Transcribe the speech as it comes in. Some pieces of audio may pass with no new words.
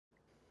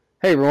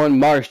Hey everyone,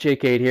 Mars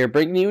JK here,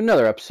 bringing you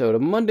another episode of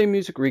Monday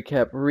Music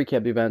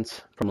Recap events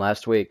from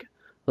last week.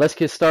 Let's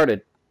get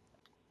started.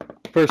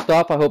 First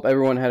off, I hope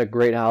everyone had a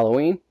great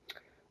Halloween.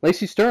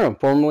 Lacey Sturm,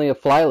 formerly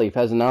of Flyleaf,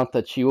 has announced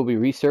that she will be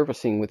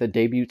resurfacing with a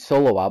debut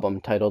solo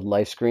album titled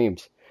Life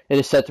Screams. It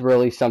is set to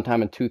release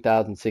sometime in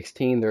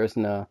 2016. There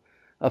isn't an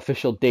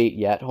official date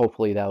yet.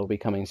 Hopefully that will be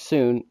coming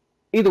soon.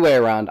 Either way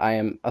around, I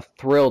am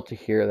thrilled to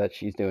hear that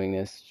she's doing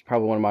this. She's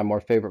probably one of my more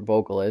favorite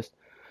vocalists,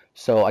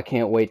 so I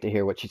can't wait to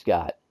hear what she's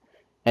got.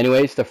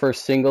 Anyways, the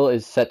first single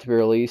is set to be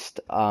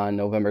released on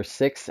November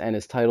 6th and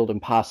is titled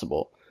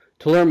Impossible.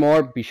 To learn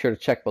more, be sure to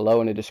check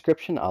below in the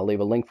description. I'll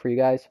leave a link for you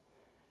guys.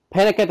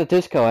 Panic at the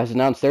Disco has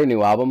announced their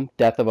new album,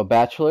 Death of a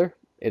Bachelor.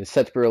 It is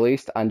set to be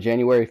released on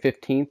January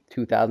 15th,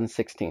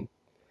 2016.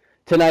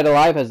 Tonight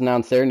Alive has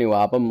announced their new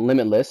album,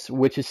 Limitless,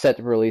 which is set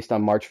to be released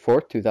on March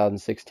 4th,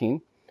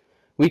 2016.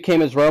 We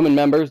Came as Roman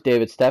members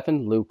David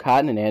Steffen, Lou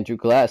Cotton, and Andrew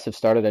Glass have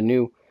started a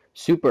new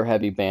super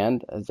heavy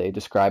band, as they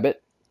describe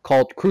it,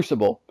 called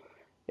Crucible.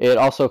 It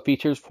also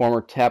features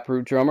former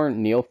Taproot drummer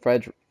Neil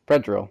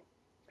Fredrill.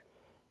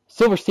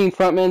 Silverstein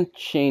frontman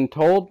Shane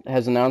Told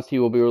has announced he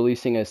will be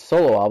releasing a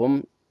solo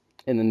album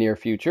in the near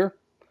future.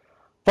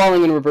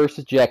 Falling in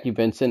Reverse's Jacky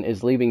Vincent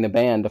is leaving the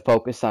band to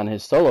focus on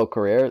his solo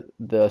career.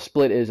 The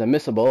split is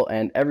amicable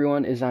and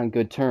everyone is on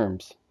good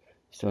terms,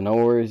 so no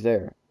worries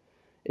there.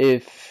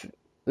 If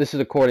this is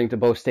according to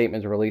both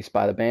statements released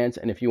by the bands,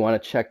 and if you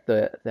want to check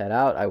that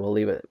out, I will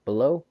leave it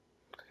below.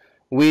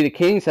 We the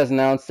Kings has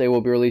announced they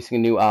will be releasing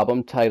a new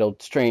album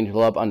titled Strange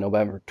Love on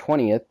November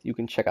 20th. You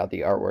can check out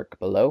the artwork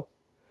below.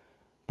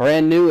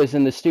 Brand New is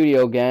in the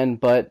studio again,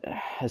 but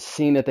has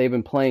seen that they've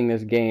been playing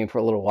this game for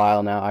a little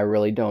while now. I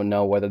really don't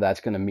know whether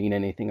that's going to mean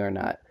anything or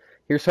not.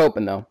 Here's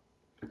hoping, though.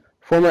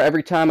 Former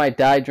Every Time I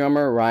Die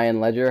drummer Ryan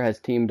Ledger has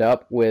teamed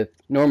up with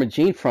Norma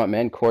Jean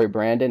frontman Corey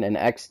Brandon and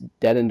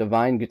ex-Dead and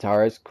Divine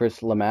guitarist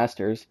Chris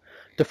LeMasters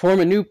to form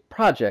a new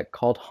project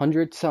called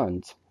 100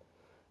 Suns.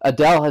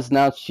 Adele has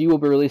announced she will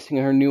be releasing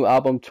her new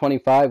album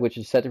 25, which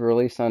is set to be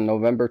released on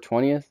November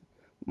 20th.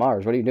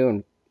 Mars, what are you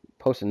doing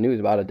posting news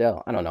about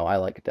Adele? I don't know. I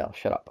like Adele.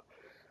 Shut up.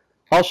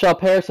 All Shall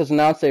Paris has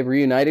announced they've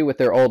reunited with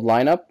their old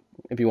lineup.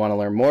 If you want to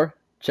learn more,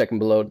 check them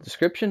below the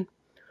description.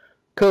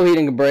 Coheed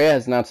and Cambria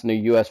has announced a new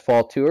U.S.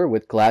 fall tour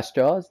with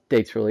Glassjaws.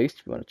 Dates released.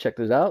 If you want to check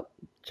those out,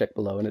 check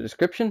below in the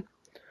description.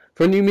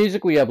 For new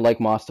music, we have Like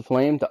Moss to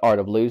Flame, The Art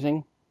of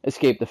Losing,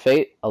 Escape the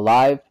Fate,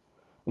 Alive,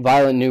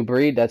 Violent New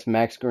Breed, that's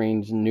Max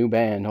Green's new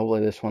band.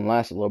 Hopefully this one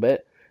lasts a little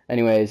bit.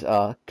 Anyways,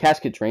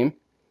 Casket Dream,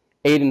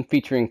 Aiden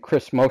featuring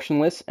Chris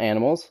Motionless,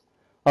 Animals,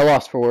 A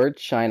Lost for Words,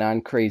 Shine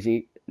On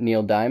Crazy,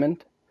 Neil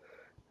Diamond,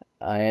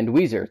 and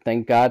Weezer,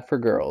 Thank God for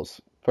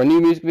Girls. For new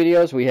music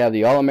videos, we have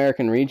the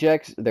All-American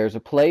Rejects, There's a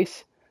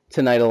Place,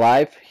 Tonight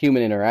Alive,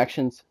 Human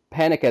Interactions,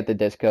 Panic at the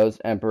Disco's,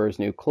 Emperor's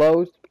New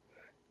Clothes,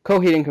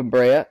 Coheed and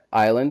Cambria,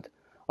 Island,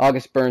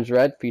 August Burns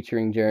Red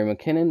featuring Jerry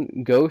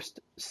McKinnon,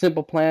 Ghost,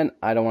 Simple Plan,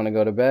 I Don't Want to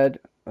Go to Bed,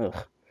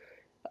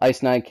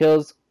 Ice Nine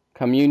Kills,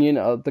 Communion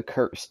of the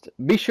Cursed.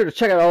 Be sure to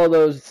check out all of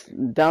those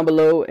down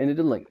below in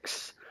the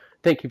links.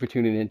 Thank you for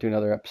tuning in to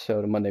another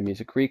episode of Monday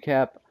Music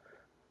Recap.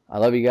 I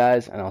love you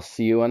guys, and I'll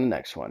see you on the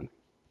next one.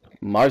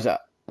 Mars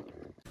out.